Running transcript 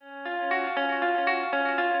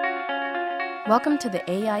Welcome to the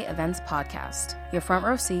AEI Events Podcast, your front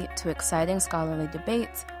row seat to exciting scholarly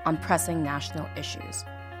debates on pressing national issues.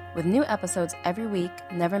 With new episodes every week,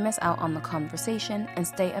 never miss out on the conversation and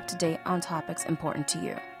stay up to date on topics important to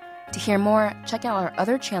you. To hear more, check out our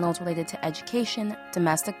other channels related to education,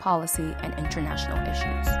 domestic policy, and international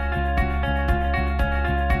issues.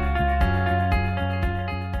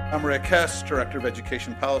 I'm Rick Hess, Director of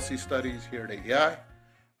Education Policy Studies here at AEI.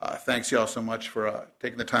 Thanks you all so much for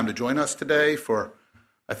taking the time to join us today for,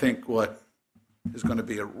 I think, what is going to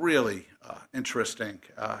be a really interesting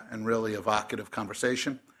and really evocative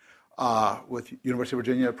conversation with University of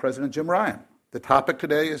Virginia President Jim Ryan. The topic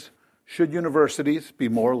today is, should universities be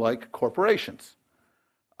more like corporations?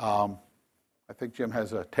 I think Jim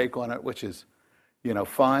has a take on it, which is,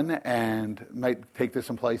 fun and might take this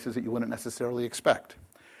in places that you wouldn't necessarily expect.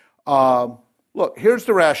 Look, here's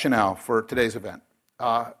the rationale for today's event.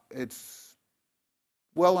 It's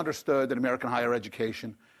well understood that American higher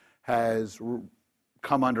education has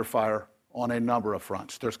come under fire on a number of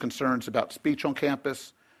fronts. There's concerns about speech on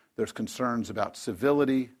campus. There's concerns about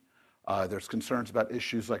civility. There's concerns about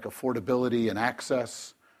issues like affordability and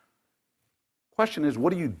access. Question is,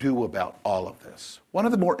 what do you do about all of this? One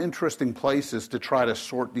of the more interesting places to try to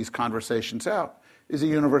sort these conversations out is the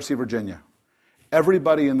University of Virginia.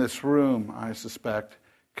 Everybody in this room, I suspect,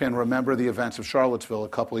 can remember the events of Charlottesville a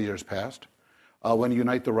couple of years past, when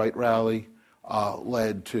Unite the Right rally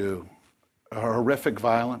led to horrific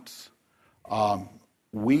violence,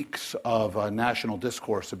 weeks of national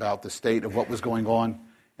discourse about the state of what was going on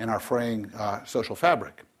in our fraying social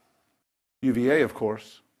fabric. UVA, of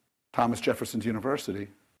course, Thomas Jefferson's University,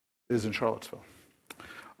 is in Charlottesville.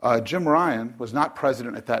 Jim Ryan was not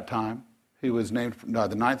president at that time. He was named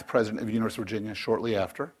the 9th president of the University of Virginia shortly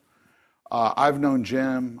after. I've known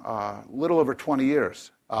Jim a little over 20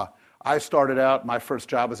 years. I started out, my first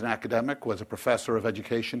job as an academic was a professor of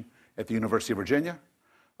education at the University of Virginia.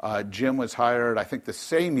 Jim was hired, I think, the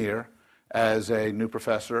same year as a new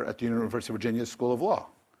professor at the University of Virginia School of Law.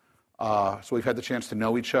 So we've had the chance to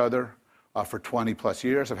know each other for 20 plus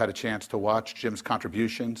years. I've had a chance to watch Jim's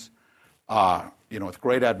contributions, with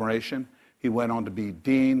great admiration. He went on to be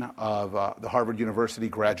dean of the Harvard University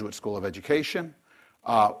Graduate School of Education,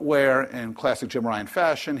 where, in classic Jim Ryan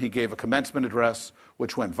fashion, he gave a commencement address,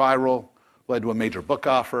 which went viral, led to a major book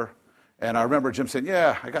offer. And I remember Jim saying,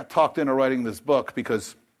 I got talked into writing this book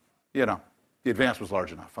because, the advance was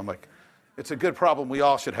large enough. I'm like, it's a good problem we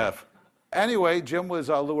all should have. Anyway, Jim was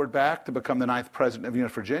lured back to become the 9th president of the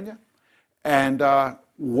University of Virginia. And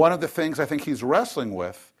one of the things I think he's wrestling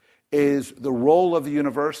with is the role of the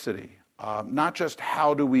university, not just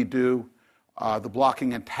how do we do the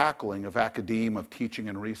blocking and tackling of academia, of teaching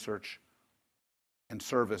and research and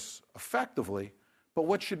service effectively, but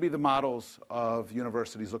what should be the models of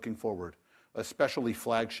universities looking forward, especially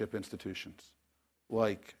flagship institutions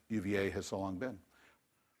like UVA has so long been.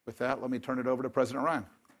 With that, let me turn it over to President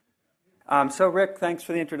Ryan. So Rick, thanks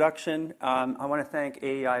for the introduction. I want to thank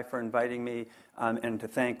AEI for inviting me and to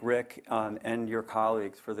thank Rick and your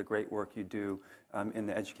colleagues for the great work you do in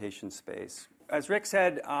the education space. As Rick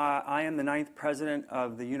said, I am the 9th president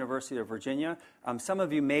of the University of Virginia. Some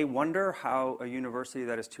of you may wonder how a university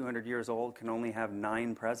that is 200 years old can only have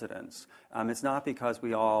 9 presidents. It's not because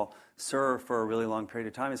we all serve for a really long period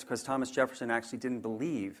of time. It's because Thomas Jefferson actually didn't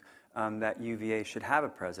believe that UVA should have a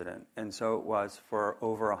president, and so it was for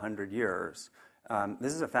over 100 years.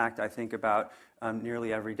 This is a fact I think about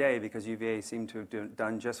nearly every day because UVA seemed to have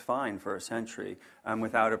done just fine for a century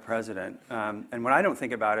without a president. And when I don't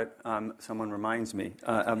think about it, someone reminds me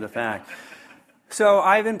of the fact. So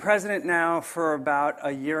I've been president now for about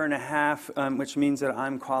a year and a half, which means that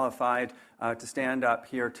I'm qualified to stand up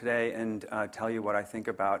here today and tell you what I think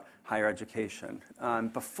about higher education.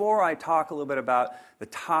 Before I talk a little bit about the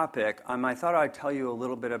topic, I thought I'd tell you a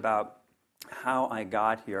little bit about how I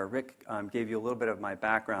got here. Rick gave you a little bit of my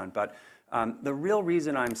background, but the real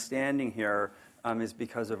reason I'm standing here is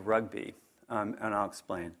because of rugby, and I'll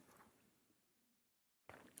explain.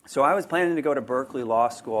 So I was planning to go to Berkeley Law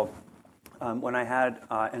School when I had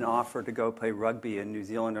an offer to go play rugby in New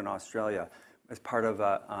Zealand and Australia as part of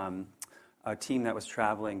a team that was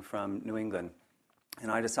traveling from New England. And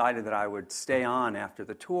I decided that I would stay on after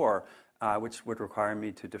the tour, which would require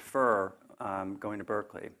me to defer going to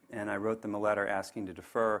Berkeley. And I wrote them a letter asking to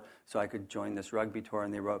defer so I could join this rugby tour,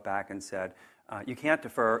 and they wrote back and said, you can't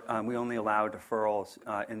defer. We only allow deferrals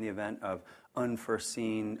in the event of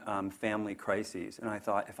unforeseen family crises. And I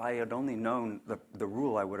thought, if I had only known the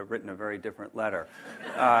rule, I would have written a very different letter.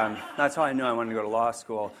 That's how I knew I wanted to go to law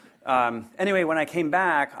school. Anyway, when I came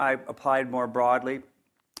back, I applied more broadly.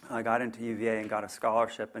 I got into UVA and got a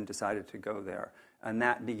scholarship and decided to go there. And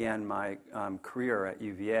that began my career at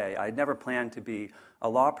UVA. I had never planned to be a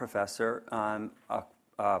law professor. A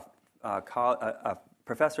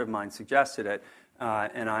professor of mine suggested it,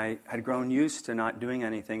 and I had grown used to not doing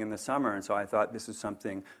anything in the summer, and so I thought this was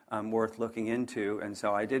something worth looking into. And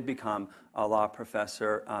so I did become a law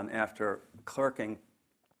professor after clerking.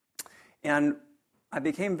 And I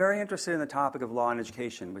became very interested in the topic of law and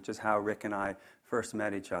education, which is how Rick and I first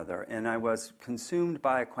met each other. And I was consumed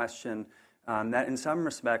by a question that in some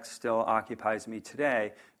respects still occupies me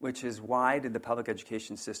today, which is why did the public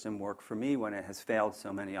education system work for me when it has failed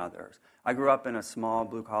so many others? I grew up in a small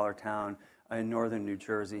blue-collar town in northern New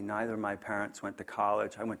Jersey. Neither of my parents went to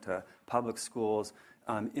college. I went to public schools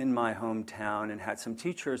in my hometown and had some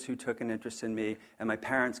teachers who took an interest in me, and my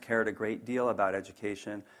parents cared a great deal about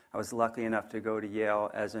education. I was lucky enough to go to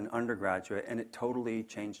Yale as an undergraduate, and it totally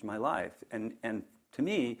changed my life. And to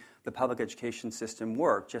me, the public education system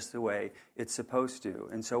worked just the way it's supposed to.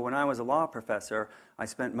 And so when I was a law professor, I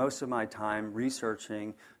spent most of my time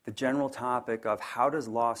researching the general topic of how does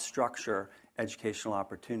law structure educational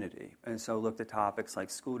opportunity. And so looked at topics like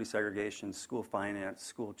school desegregation, school finance,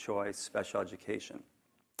 school choice, special education.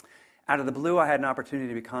 Out of the blue, I had an opportunity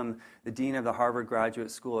to become the dean of the Harvard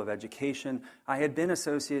Graduate School of Education. I had been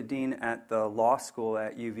associate dean at the law school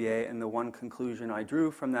at UVA, and the one conclusion I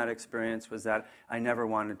drew from that experience was that I never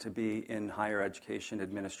wanted to be in higher education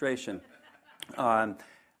administration. I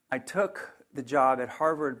took the job at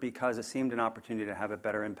Harvard because it seemed an opportunity to have a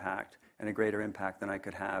better impact and a greater impact than I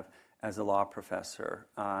could have as a law professor.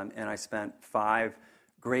 And I spent 5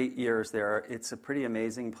 great years there. It's a pretty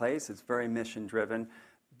amazing place. It's very mission-driven.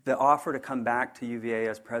 The offer to come back to UVA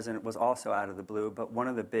as president was also out of the blue, but one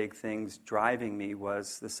of the big things driving me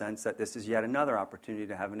was the sense that this is yet another opportunity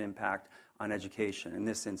to have an impact on education, in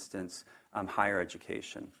this instance, higher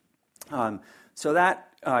education. So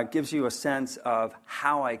that gives you a sense of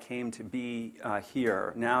how I came to be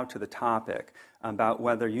here. Now to the topic about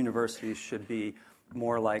whether universities should be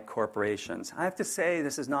more like corporations. I have to say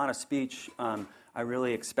this is not a speech I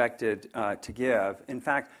really expected to give. In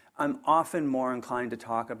fact, I'm often more inclined to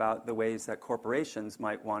talk about the ways that corporations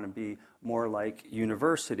might want to be more like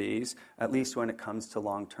universities, at least when it comes to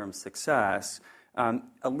long-term success.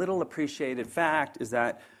 A little appreciated fact is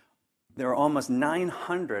that there are almost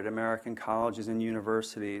 900 American colleges and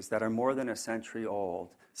universities that are more than a century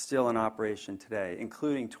old, still in operation today,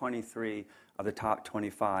 including 23 of the top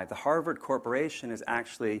 25. The Harvard Corporation is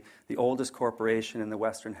actually the oldest corporation in the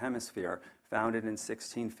Western Hemisphere, founded in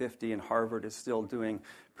 1650, and Harvard is still doing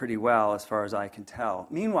pretty well as far as I can tell.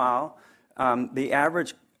 Meanwhile, the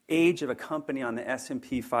average age of a company on the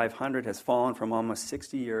S&P 500 has fallen from almost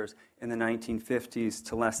 60 years in the 1950s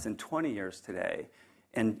to less than 20 years today.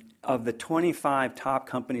 And of the 25 top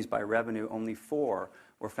companies by revenue, only 4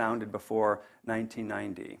 were founded before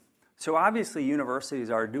 1990. So obviously universities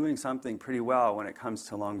are doing something pretty well when it comes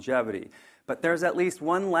to longevity. But there's at least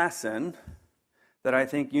one lesson that I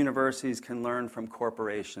think universities can learn from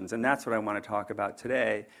corporations, and that's what I want to talk about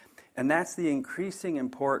today. And that's the increasing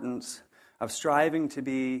importance of striving to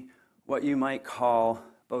be what you might call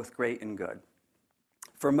both great and good.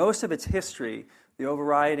 For most of its history, the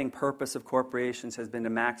overriding purpose of corporations has been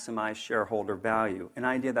to maximize shareholder value, an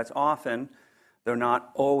idea that's often, though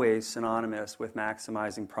not always, synonymous with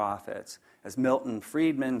maximizing profits. As Milton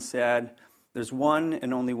Friedman said, there's one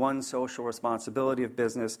and only one social responsibility of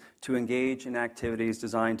business: to engage in activities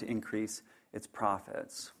designed to increase its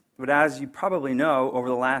profits. But as you probably know, over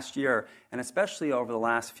the last year, and especially over the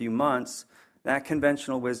last few months, that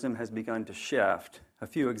conventional wisdom has begun to shift. A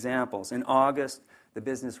few examples. In August, the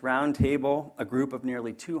Business Roundtable, a group of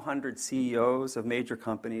nearly 200 CEOs of major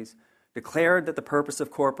companies, declared that the purpose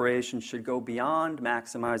of corporations should go beyond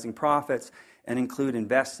maximizing profits and include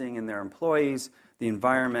investing in their employees, the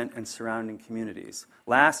environment, and surrounding communities.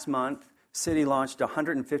 Last month, Citi launched a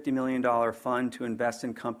 $150 million fund to invest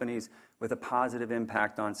in companies with a positive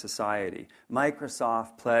impact on society.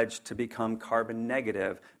 Microsoft pledged to become carbon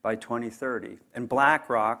negative by 2030. And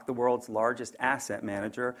BlackRock, the world's largest asset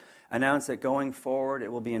manager, announced that going forward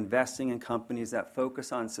it will be investing in companies that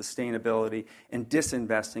focus on sustainability and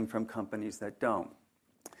disinvesting from companies that don't.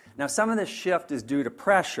 Now, some of this shift is due to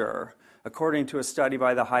pressure. According to a study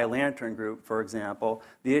by the High Lantern Group, for example,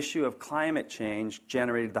 the issue of climate change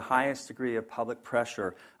generated the highest degree of public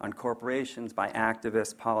pressure on corporations by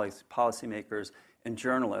activists, policymakers, and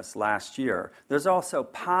journalists last year. There's also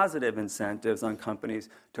positive incentives on companies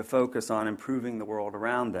to focus on improving the world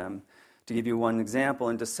around them. To give you one example,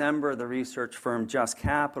 in December, the research firm Just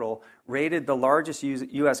Capital rated the largest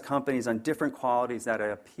U.S. companies on different qualities that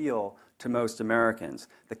appeal to most Americans.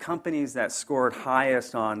 The companies that scored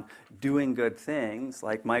highest on doing good things,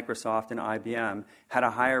 like Microsoft and IBM, had a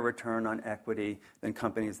higher return on equity than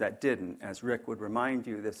companies that didn't. As Rick would remind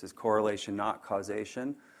you, this is correlation, not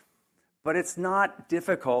causation. But it's not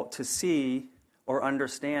difficult to see or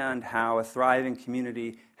understand how a thriving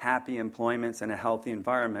community, happy employments, and a healthy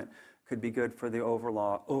environment could be good for the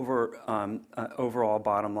overall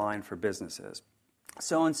bottom line for businesses.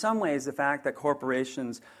 So in some ways, the fact that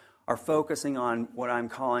corporations are focusing on what I'm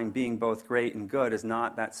calling being both great and good is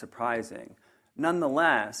not that surprising.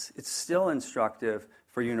 Nonetheless, it's still instructive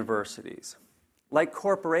for universities. Like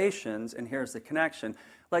corporations, and here's the connection,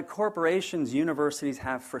 like corporations, universities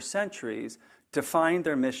have for centuries defined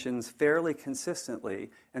their missions fairly consistently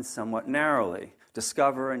and somewhat narrowly: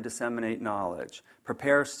 discover and disseminate knowledge,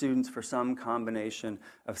 prepare students for some combination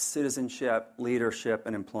of citizenship, leadership,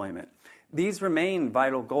 and employment. These remain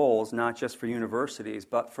vital goals, not just for universities,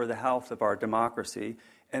 but for the health of our democracy,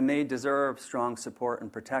 and they deserve strong support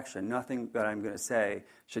and protection. Nothing that I'm going to say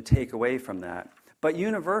should take away from that. But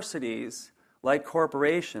universities, like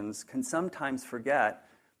corporations, can sometimes forget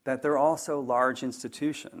that they're also large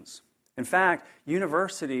institutions. In fact,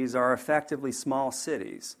 universities are effectively small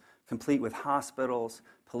cities, complete with hospitals,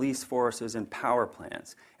 police forces, and power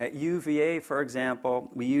plants. At UVA, for example,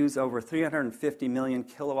 we use over 350 million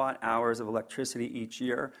kilowatt hours of electricity each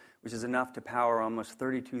year, which is enough to power almost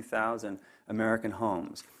 32,000 American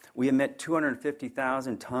homes. We emit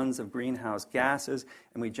 250,000 tons of greenhouse gases,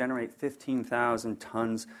 and we generate 15,000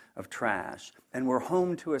 tons of trash. And we're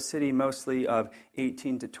home to a city mostly of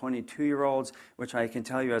 18 to 22-year-olds, which I can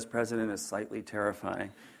tell you as president is slightly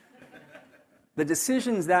terrifying. The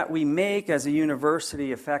decisions that we make as a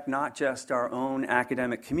university affect not just our own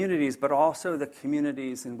academic communities, but also the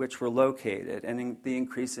communities in which we're located and in the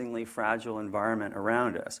increasingly fragile environment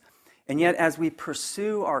around us. And yet, as we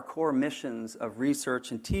pursue our core missions of research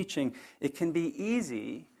and teaching, it can be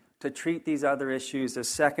easy to treat these other issues as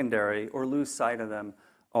secondary or lose sight of them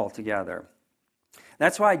altogether.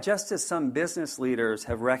 That's why, just as some business leaders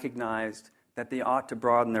have recognized that they ought to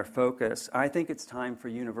broaden their focus, I think it's time for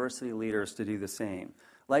university leaders to do the same.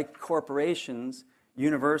 Like corporations,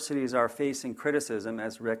 universities are facing criticism,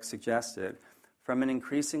 as Rick suggested, from an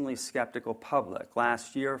increasingly skeptical public.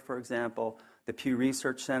 Last year, for example, the Pew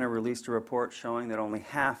Research Center released a report showing that only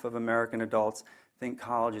half of American adults think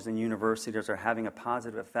colleges and universities are having a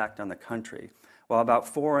positive effect on the country, while about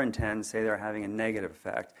 4 in 10 say they're having a negative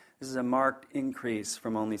effect. This is a marked increase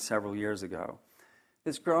from only several years ago.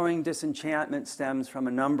 This growing disenchantment stems from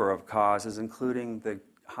a number of causes, including the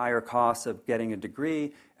higher costs of getting a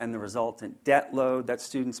degree and the resultant debt load that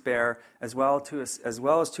students bear, as well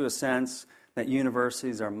as to a sense that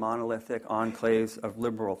universities are monolithic enclaves of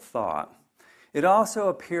liberal thought. It also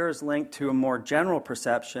appears linked to a more general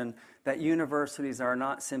perception that universities are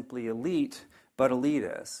not simply elite, but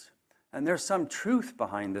elitist. And there's some truth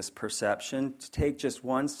behind this perception. To take just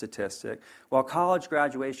one statistic, while college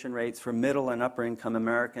graduation rates for middle and upper income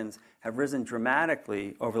Americans have risen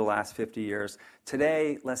dramatically over the last 50 years,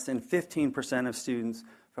 today less than 15% of students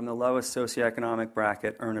from the lowest socioeconomic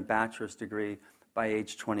bracket earn a bachelor's degree by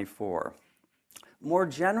age 24. More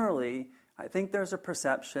generally, I think there's a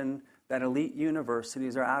perception that elite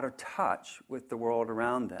universities are out of touch with the world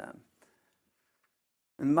around them.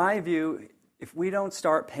 In my view, if we don't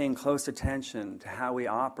start paying close attention to how we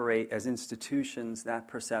operate as institutions, that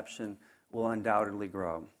perception will undoubtedly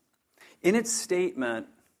grow. In its statement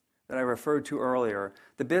that I referred to earlier,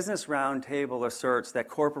 the Business Roundtable asserts that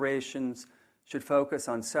corporations should focus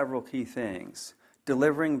on several key things: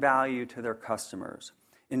 delivering value to their customers,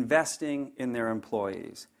 investing in their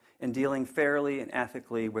employees, and dealing fairly and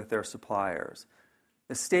ethically with their suppliers.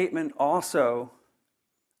 The statement also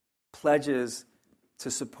pledges to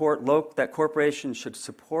support that corporations should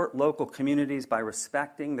support local communities by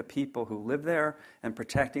respecting the people who live there and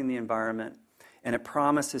protecting the environment, and it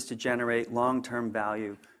promises to generate long-term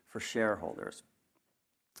value for shareholders.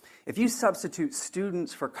 If you substitute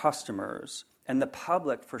students for customers and the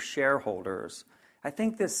public for shareholders, I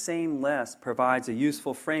think this same list provides a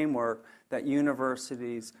useful framework that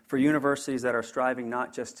universities that are striving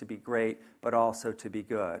not just to be great, but also to be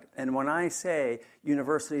good. And when I say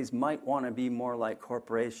universities might want to be more like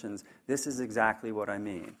corporations, this is exactly what I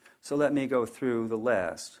mean. So let me go through the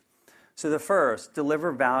list. So the first,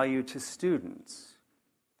 deliver value to students.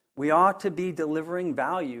 We ought to be delivering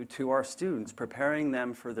value to our students, preparing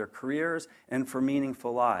them for their careers and for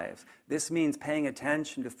meaningful lives. This means paying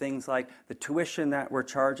attention to things like the tuition that we're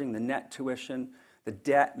charging, the net tuition, the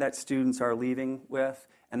debt that students are leaving with,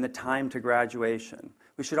 and the time to graduation.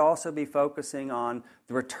 We should also be focusing on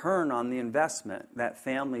the return on the investment that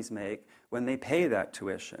families make when they pay that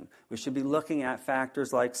tuition. We should be looking at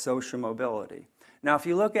factors like social mobility. Now, if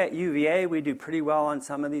you look at UVA, we do pretty well on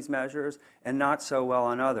some of these measures and not so well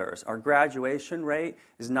on others. Our graduation rate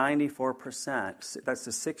is 94%. That's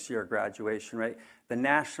the 6-year graduation rate. The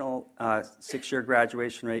national 6-year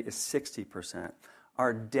graduation rate is 60%.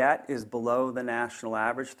 Our debt is below the national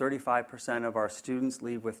average. 35% of our students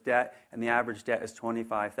leave with debt, and the average debt is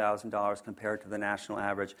 $25,000 compared to the national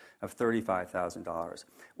average of $35,000.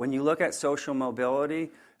 When you look at social mobility,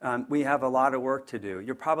 we have a lot of work to do.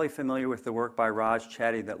 You're probably familiar with the work by Raj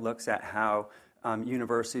Chetty that looks at how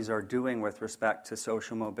universities are doing with respect to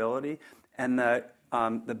social mobility, and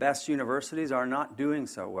the best universities are not doing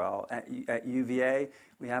so well. At UVA,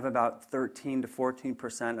 we have about 13 to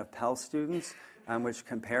 14% of Pell students, which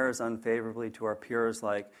compares unfavorably to our peers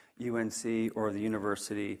like UNC or the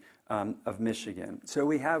University of Michigan. So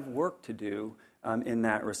we have work to do in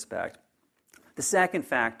that respect. The second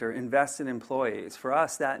factor, invest in employees. For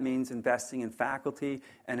us, that means investing in faculty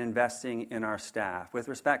and investing in our staff. With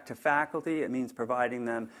respect to faculty, it means providing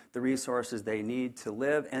them the resources they need to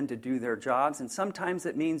live and to do their jobs, and sometimes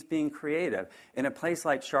it means being creative. In a place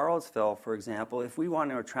like Charlottesville, for example, if we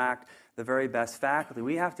want to attract the very best faculty,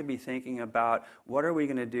 we have to be thinking about what are we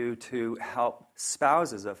going to do to help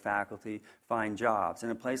spouses of faculty find jobs.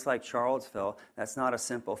 In a place like Charlottesville, that's not a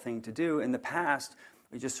simple thing to do. In the past,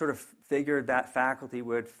 we just sort of figured that faculty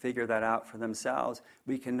would figure that out for themselves.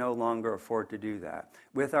 We can no longer afford to do that.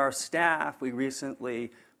 With our staff, we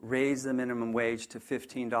recently raised the minimum wage to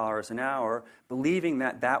 $15 an hour, believing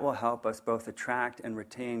that that will help us both attract and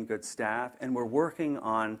retain good staff. And we're working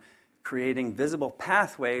on creating visible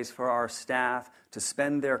pathways for our staff to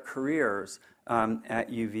spend their careers at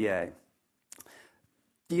UVA.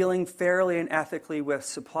 Dealing fairly and ethically with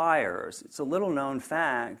suppliers. It's a little-known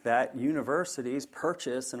fact that universities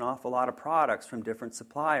purchase an awful lot of products from different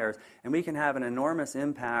suppliers, and we can have an enormous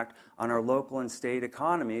impact on our local and state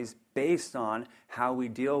economies based on how we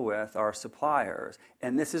deal with our suppliers.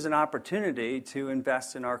 And this is an opportunity to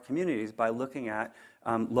invest in our communities by looking at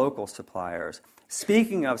local suppliers.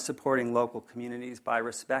 Speaking of supporting local communities by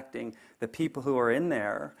respecting the people who are in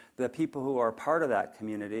there, the people who are part of that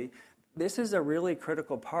community, this is a really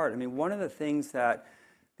critical part. I mean, one of the things that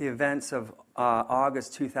the events of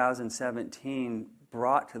August 2017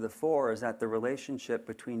 brought to the fore is that the relationship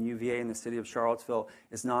between UVA and the city of Charlottesville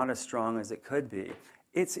is not as strong as it could be.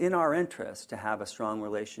 It's in our interest to have a strong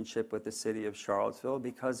relationship with the city of Charlottesville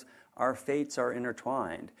because our fates are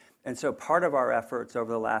intertwined. And so part of our efforts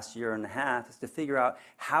over the last year and a half is to figure out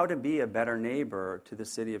how to be a better neighbor to the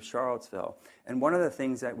city of Charlottesville. And one of the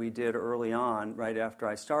things that we did early on, right after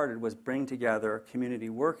I started, was bring together a community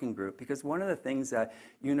working group. Because one of the things that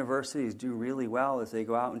universities do really well is they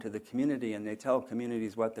go out into the community and they tell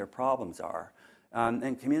communities what their problems are.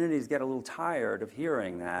 And communities get a little tired of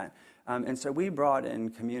hearing that. And so we brought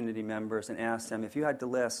in community members and asked them, if you had to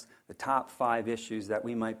list the top 5 issues that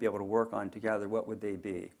we might be able to work on together, what would they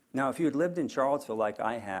be? Now, if you had lived in Charlottesville like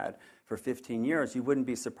I had for 15 years, you wouldn't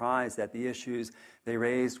be surprised that the issues they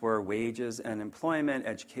raised were wages and employment,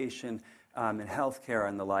 education, and health care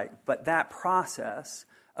and the like. But that process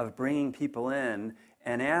of bringing people in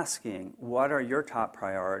and asking, what are your top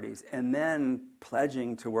priorities, and then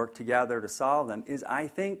pledging to work together to solve them is, I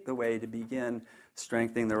think, the way to begin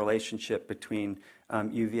strengthening the relationship between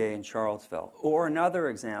UVA and Charlottesville. Or another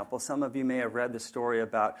example, some of you may have read the story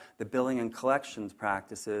about the billing and collections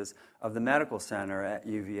practices of the medical center at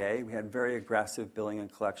UVA. We had very aggressive billing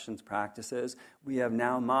and collections practices. We have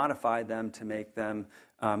now modified them to make them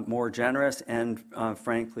more generous and,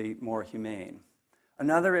 frankly, more humane.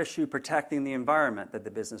 Another issue, protecting the environment, that the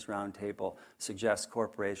Business Roundtable suggests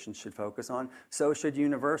corporations should focus on. So should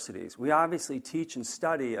universities. We obviously teach and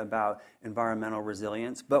study about environmental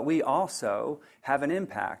resilience, but we also have an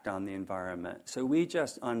impact on the environment. So we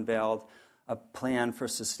just unveiled a plan for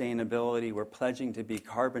sustainability. We're pledging to be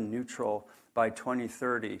carbon neutral by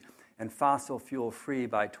 2030 and fossil fuel free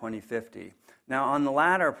by 2050. Now, on the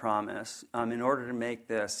latter promise, in order to make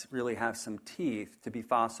this really have some teeth, to be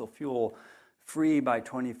fossil fuel free by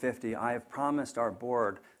 2050, I have promised our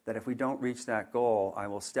board that if we don't reach that goal, I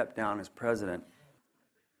will step down as president.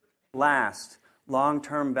 Last,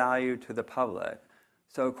 long-term value to the public.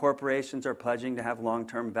 So corporations are pledging to have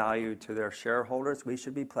long-term value to their shareholders. We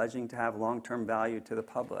should be pledging to have long-term value to the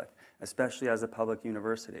public, especially as a public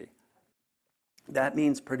university. That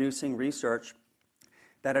means producing research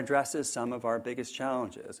that addresses some of our biggest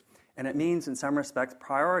challenges. And it means, in some respects,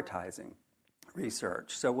 prioritizing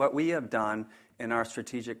research. So what we have done in our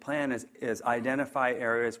strategic plan is identify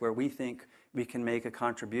areas where we think we can make a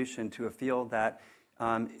contribution to a field that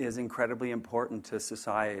is incredibly important to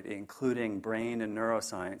society, including brain and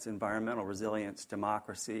neuroscience, environmental resilience,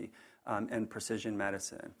 democracy, and precision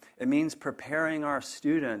medicine. It means preparing our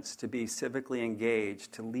students to be civically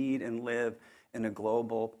engaged, to lead and live in a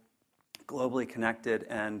globally connected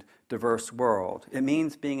and diverse world. It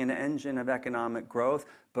means being an engine of economic growth,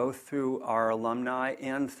 both through our alumni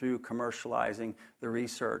and through commercializing the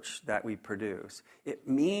research that we produce. It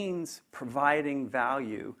means providing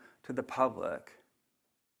value to the public.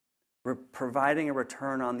 We're providing a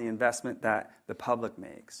return on the investment that the public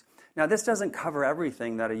makes. Now, this doesn't cover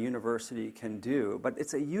everything that a university can do, but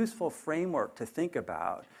it's a useful framework to think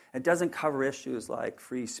about. It doesn't cover issues like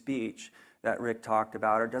free speech that Rick talked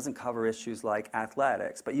about, or it doesn't cover issues like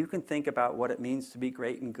athletics, but you can think about what it means to be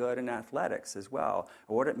great and good in athletics as well,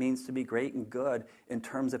 or what it means to be great and good in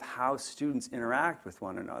terms of how students interact with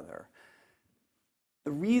one another.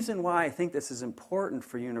 The reason why I think this is important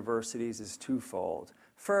for universities is twofold.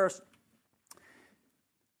 First,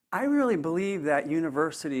 I really believe that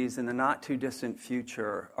universities in the not-too-distant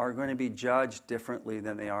future are going to be judged differently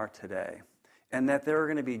than they are today, and that they're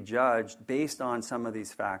going to be judged based on some of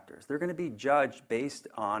these factors. They're going to be judged based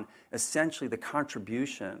on essentially the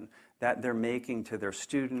contribution that they're making to their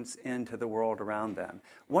students and to the world around them.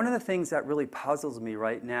 One of the things that really puzzles me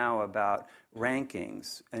right now about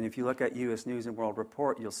rankings, and if you look at U.S. News and World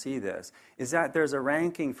Report, you'll see this, is that there's a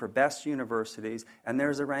ranking for best universities and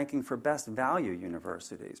there's a ranking for best value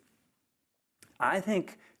universities. I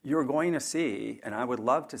think you're going to see, and I would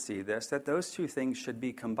love to see this, that those two things should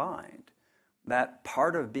be combined. That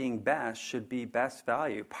part of being best should be best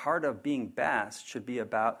value. Part of being best should be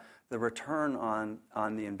about the return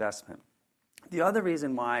on the investment. The other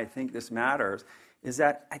reason why I think this matters is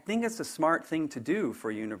that I think it's a smart thing to do for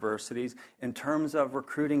universities in terms of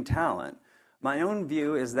recruiting talent. My own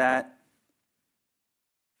view is that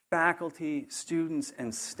faculty, students,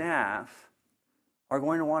 and staff are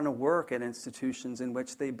going to want to work at institutions in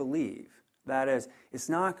which they believe. That is, it's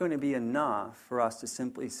not going to be enough for us to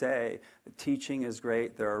simply say that teaching is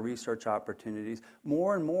great, there are research opportunities.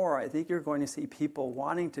 More and more, I think you're going to see people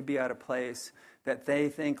wanting to be at a place that they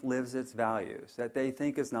think lives its values, that they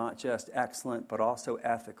think is not just excellent but also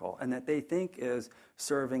ethical, and that they think is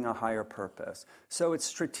serving a higher purpose. So it's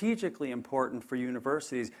strategically important for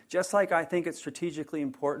universities, just like I think it's strategically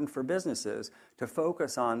important for businesses to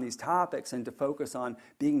focus on these topics and to focus on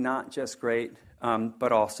being not just great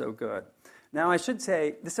but also good. Now, I should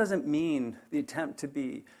say, this doesn't mean the attempt to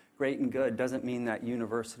be great and good doesn't mean that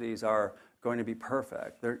universities are going to be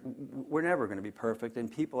perfect. We're never going to be perfect,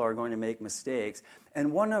 and people are going to make mistakes.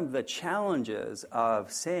 And one of the challenges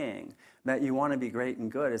of saying that you want to be great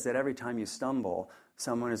and good is that every time you stumble,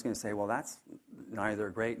 someone is going to say, well, that's neither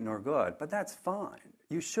great nor good. But that's fine.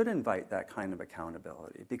 You should invite that kind of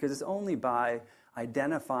accountability, because it's only by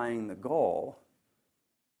identifying the goal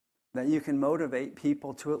that you can motivate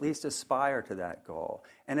people to at least aspire to that goal.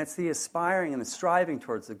 And it's the aspiring and the striving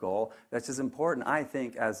towards the goal that's as important, I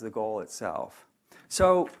think, as the goal itself.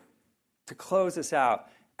 So, to close this out,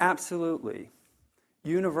 absolutely,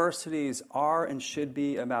 universities are and should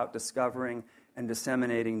be about discovering and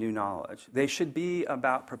disseminating new knowledge. They should be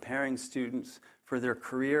about preparing students for their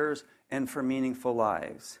careers and for meaningful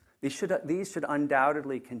lives. These should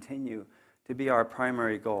undoubtedly continue to be our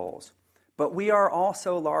primary goals. But we are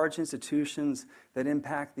also large institutions that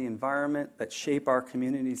impact the environment, that shape our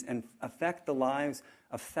communities, and affect the lives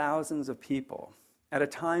of thousands of people. At a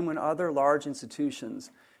time when other large institutions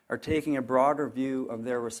are taking a broader view of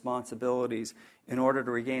their responsibilities in order to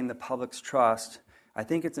regain the public's trust, I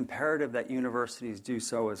think it's imperative that universities do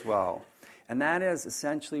so as well. And that is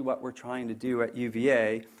essentially what we're trying to do at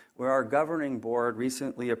UVA, where our governing board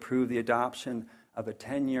recently approved the adoption of a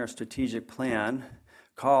 10-year strategic plan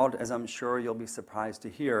called, as I'm sure you'll be surprised to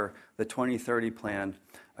hear, the 2030 Plan,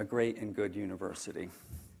 A Great and Good University.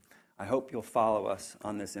 I hope you'll follow us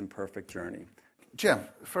on this imperfect journey. Jim,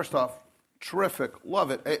 first off, terrific,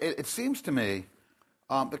 love it. It seems to me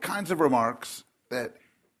the kinds of remarks that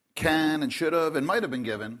can and should have and might have been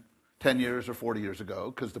given 10 years or 40 years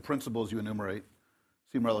ago, because the principles you enumerate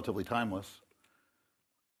seem relatively timeless.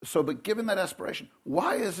 So, but given that aspiration,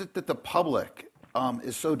 why is it that the public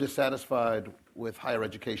is so dissatisfied with higher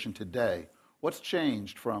education today? What's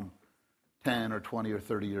changed from 10 or 20 or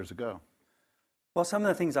 30 years ago? Well, some of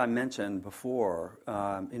the things I mentioned before,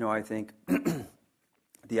 I think the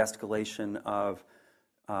escalation of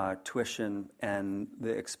tuition and the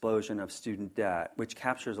explosion of student debt, which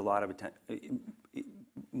captures a lot of attention,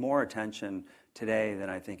 more attention today than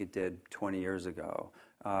I think it did 20 years ago.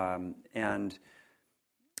 And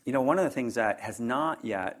one of the things that has not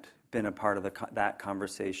yet been a part of that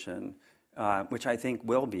conversation, which I think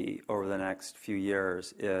will be over the next few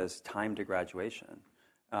years, is time to graduation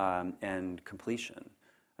and completion.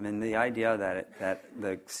 I mean, the idea that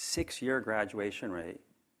the 6-year graduation rate,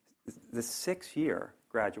 is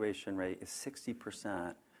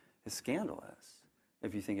 60% is scandalous,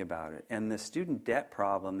 if you think about it. And the student debt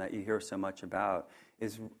problem that you hear so much about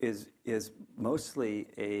is mostly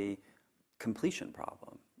a completion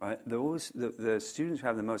problem, right? The students who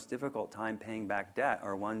have the most difficult time paying back debt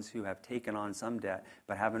are ones who have taken on some debt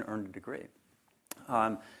but haven't earned a degree.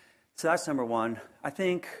 So that's number one. I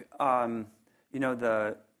think the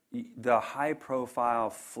high-profile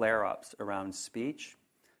flare-ups around speech,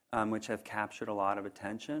 which have captured a lot of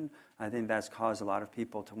attention, I think that's caused a lot of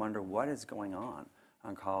people to wonder what is going on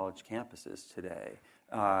college campuses today.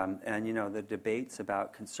 And the debates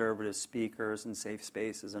about conservative speakers and safe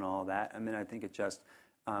spaces and all that, I mean, I think it just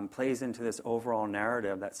plays into this overall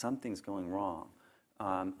narrative that something's going wrong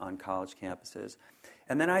on college campuses.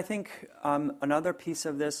 And then I think another piece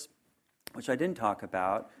of this, which I didn't talk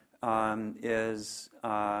about, is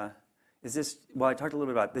this, well, I talked a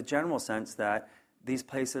little bit about the general sense that these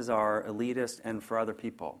places are elitist and for other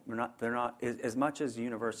people. They're not as much as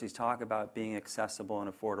universities talk about being accessible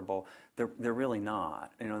and affordable. They're really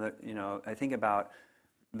not. I think about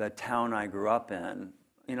the town I grew up in.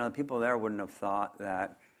 The people there wouldn't have thought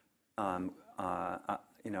that an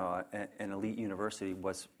elite university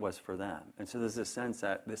was for them. And so there's this sense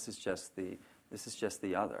that this is just the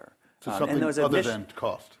other. So something other than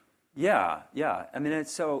cost. Yeah. I mean,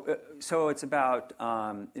 it's it's about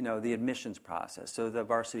the admissions process. So the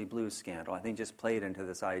Varsity Blues scandal, I think, just played into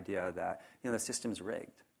this idea that the system's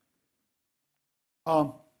rigged.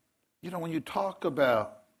 When you talk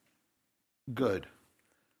about good,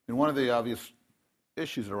 I mean, one of the obvious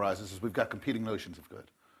issues that arises is we've got competing notions of good.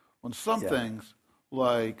 On some things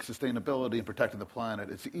like sustainability and protecting the planet,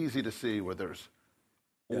 it's easy to see where there's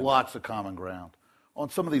lots of common ground. On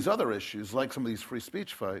some of these other issues, like some of these free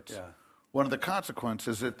speech fights, one of the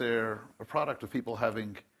consequences is that they're a product of people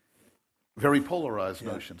having very polarized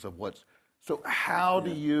notions of what's... So how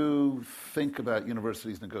do you think about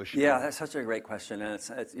universities negotiating? Yeah, that's such a great question. And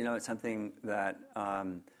it's something that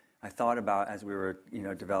I thought about as we were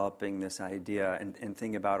developing this idea and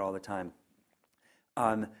thinking about all the time.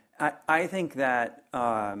 I think that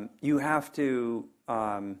you have to...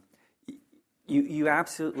 You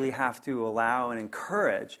absolutely have to allow and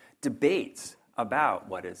encourage debates about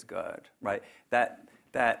what is good, right? That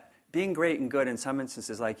being great and good in some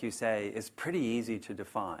instances, like you say, is pretty easy to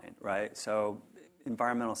define, right? So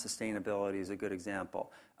environmental sustainability is a good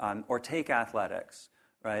example. Or take athletics,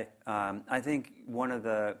 right? I think one of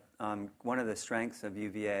the strengths of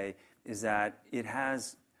UVA is that it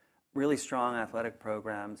has really strong athletic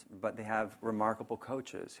programs, but they have remarkable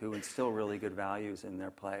coaches who instill really good values in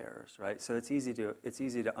their players, right? So it's easy to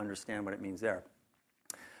understand what it means there.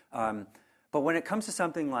 But when it comes to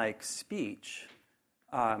something like speech,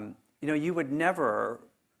 you would never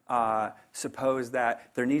suppose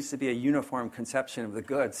that there needs to be a uniform conception of the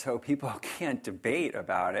good so people can't debate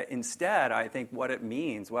about it. Instead, I think what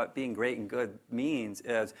being great and good means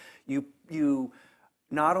is you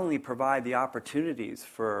not only provide the opportunities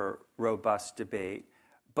for robust debate,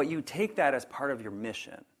 but you take that as part of your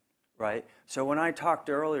mission, right? So when I talked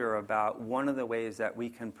earlier about one of the ways that we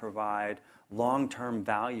can provide long-term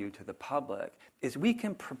value to the public is we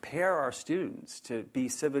can prepare our students to be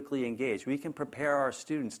civically engaged. We can prepare our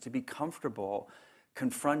students to be comfortable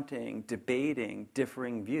confronting, debating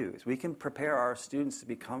differing views. We can prepare our students to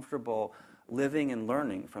be comfortable living and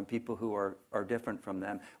learning from people who are different from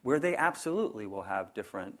them, where they absolutely will have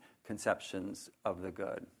different conceptions of the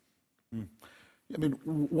good. I mean,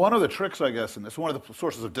 one of the tricks, I guess, in this, one of the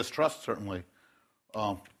sources of distrust, certainly,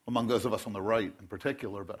 among those of us on the right in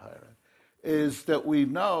particular about higher ed, is that we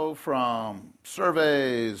know from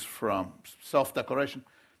surveys, from self-declaration,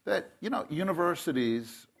 that,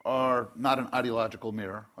 universities are not an ideological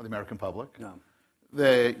mirror of the American public. No.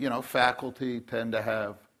 They, faculty tend to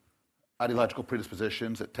have ideological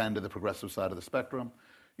predispositions that tend to the progressive side of the spectrum.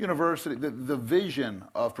 University, the vision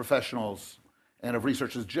of professionals and of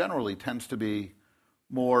researchers generally tends to be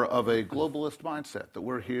more of a globalist mindset, that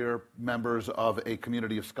we're here members of a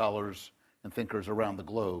community of scholars and thinkers around the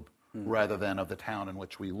globe rather than of the town in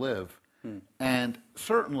which we live. And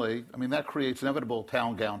certainly, I mean, that creates inevitable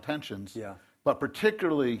town-gown tensions, but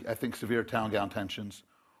particularly, I think, severe town-gown tensions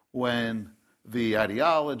when the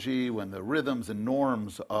ideology, when the rhythms and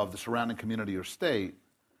norms of the surrounding community or state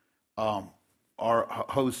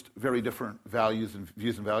host very different values and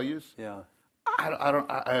views and values. Yeah.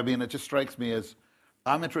 I mean, it just strikes me as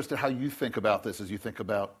I'm interested how you think about this as you think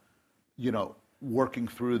about, working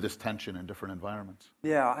through this tension in different environments.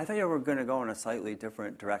 Yeah, I thought you were going to go in a slightly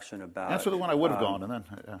different direction about. Answer the one I would have gone, and then.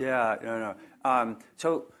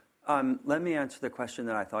 So let me answer the question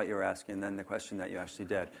that I thought you were asking, and then the question that you actually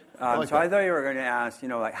did. I thought you were going to ask,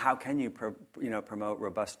 like, how can you, promote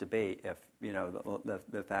robust debate if,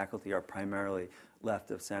 the faculty are primarily left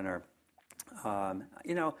of center?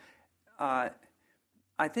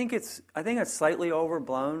 I think it's slightly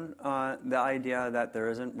overblown, the idea that there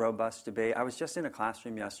isn't robust debate. I was just in a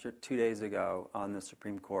classroom 2 days ago on the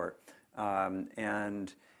Supreme Court,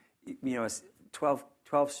 and 12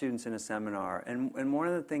 students in a seminar, and one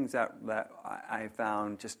of the things that I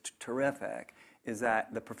found just terrific is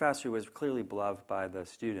that the professor was clearly beloved by the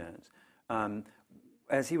students.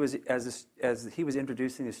 As he was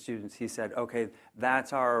introducing the students, he said, "Okay,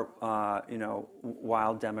 that's our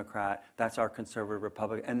wild Democrat, that's our conservative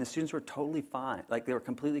Republican," and the students were totally fine, like they were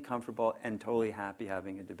completely comfortable and totally happy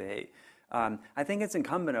having a debate. I think it's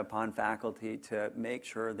incumbent upon faculty to make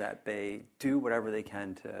sure that they do whatever they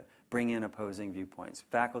can to bring in opposing viewpoints.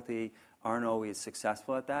 Faculty aren't always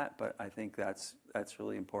successful at that, but I think that's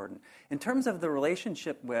really important. In terms of the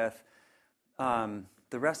relationship with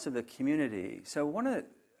the rest of the community. So one of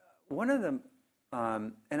the,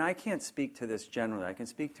 and I can't speak to this generally, I can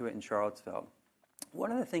speak to it in Charlottesville.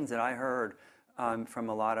 One of the things that I heard from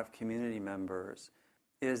a lot of community members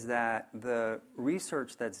is that the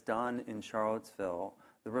research that's done in Charlottesville,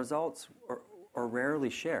 the results are rarely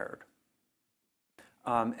shared.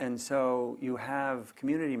 And so you have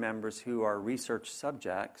community members who are research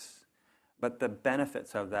subjects, but the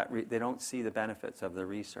benefits of that, they don't see the benefits of the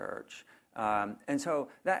research. And so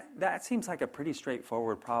that seems like a pretty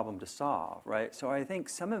straightforward problem to solve, right? So I think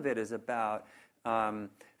some of it is about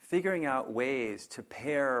figuring out ways to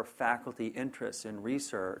pair faculty interests in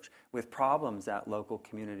research with problems that local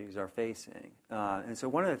communities are facing. And so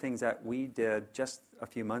one of the things that we did just a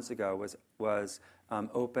few months ago was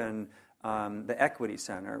open the Equity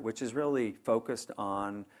Center, which is really focused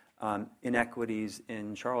on inequities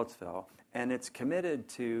in Charlottesville. And it's committed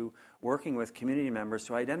to working with community members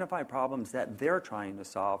to identify problems that they're trying to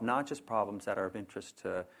solve, not just problems that are of interest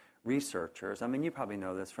to researchers. I mean, you probably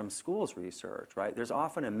know this from schools research, right? There's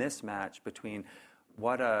often a mismatch between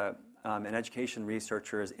what an education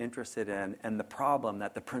researcher is interested in and the problem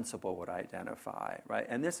that the principal would identify, right?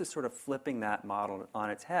 And this is sort of flipping that model on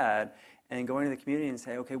its head and going to the community and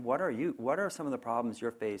say, okay, what are some of the problems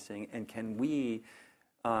you're facing, and can we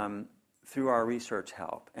through our research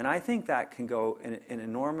help? And I think that can go in an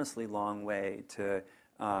enormously long way to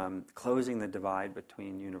closing the divide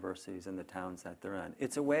between universities and the towns that they're in.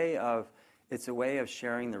 It's a way of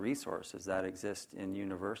sharing the resources that exist in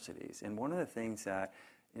universities. And one of the things that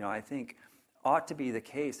I think ought to be the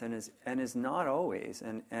case and is not always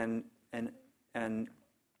and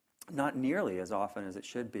not nearly as often as it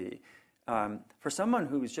should be. For someone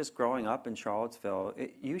who's just growing up in Charlottesville,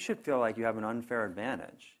 you should feel like you have an unfair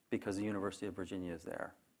advantage because the University of Virginia is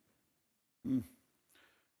there.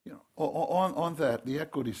 On that, the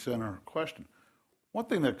Equity Center question, one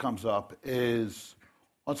thing that comes up is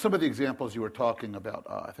on some of the examples you were talking about,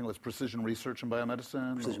 I think it was precision research in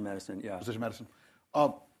biomedicine. Precision medicine, yeah. Precision medicine.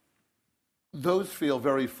 Those feel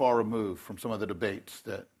very far removed from some of the debates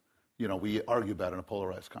that we argue about in a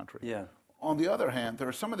polarized country. Yeah. On the other hand, there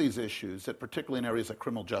are some of these issues that, particularly in areas like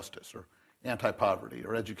criminal justice or anti-poverty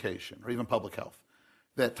or education or even public health,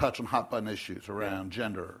 that touch on hot-button issues around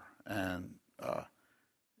gender and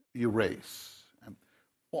your race. And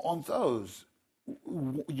on those,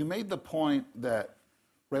 you made the point that,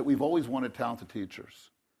 right, we've always wanted talented teachers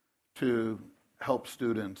to help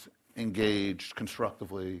students engage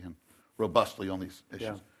constructively and robustly on these issues.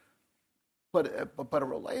 Yeah. But a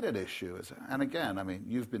related issue is, and again, I mean,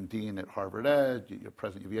 you've been dean at Harvard Ed, you're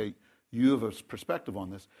president of UVA, you have a perspective on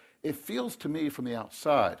this. It feels to me from the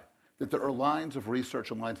outside that there are lines of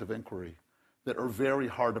research and lines of inquiry that are very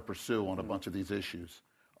hard to pursue on a bunch of these issues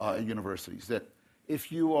at universities. That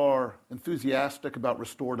if you are enthusiastic about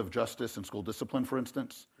restorative justice and school discipline, for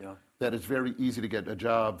instance, that it's very easy to get a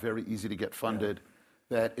job, very easy to get funded.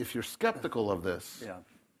 That if you're skeptical of this,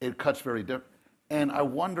 it cuts very different. And I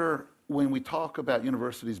wonder, when we talk about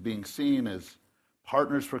universities being seen as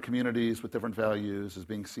partners for communities with different values, as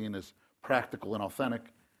being seen as practical and authentic,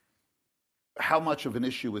 how much of an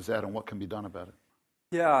issue is that, and what can be done about it?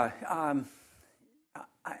 Yeah,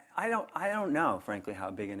 I don't know, frankly,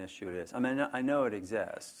 how big an issue it is. I mean, I know it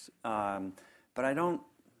exists, but I don't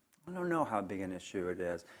I don't know how big an issue it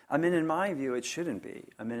is. I mean, in my view, it shouldn't be.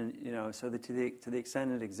 I mean, so that to the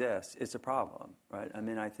extent it exists, it's a problem, right? I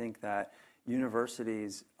mean, I think that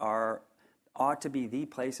universities ought to be the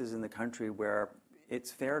places in the country where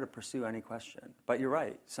it's fair to pursue any question. But you're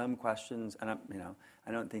right, some questions, and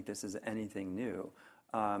I don't think this is anything new,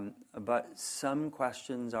 but some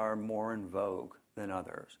questions are more in vogue than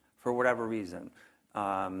others for whatever reason.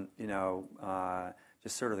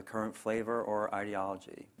 Just sort of the current flavor or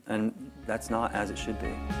ideology. And that's not as it should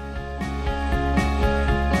be.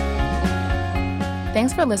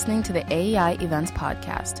 Thanks for listening to the AEI Events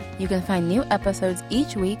Podcast. You can find new episodes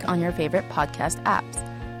each week on your favorite podcast apps.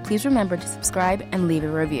 Please remember to subscribe and leave a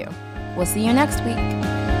review. We'll see you next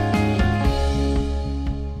week.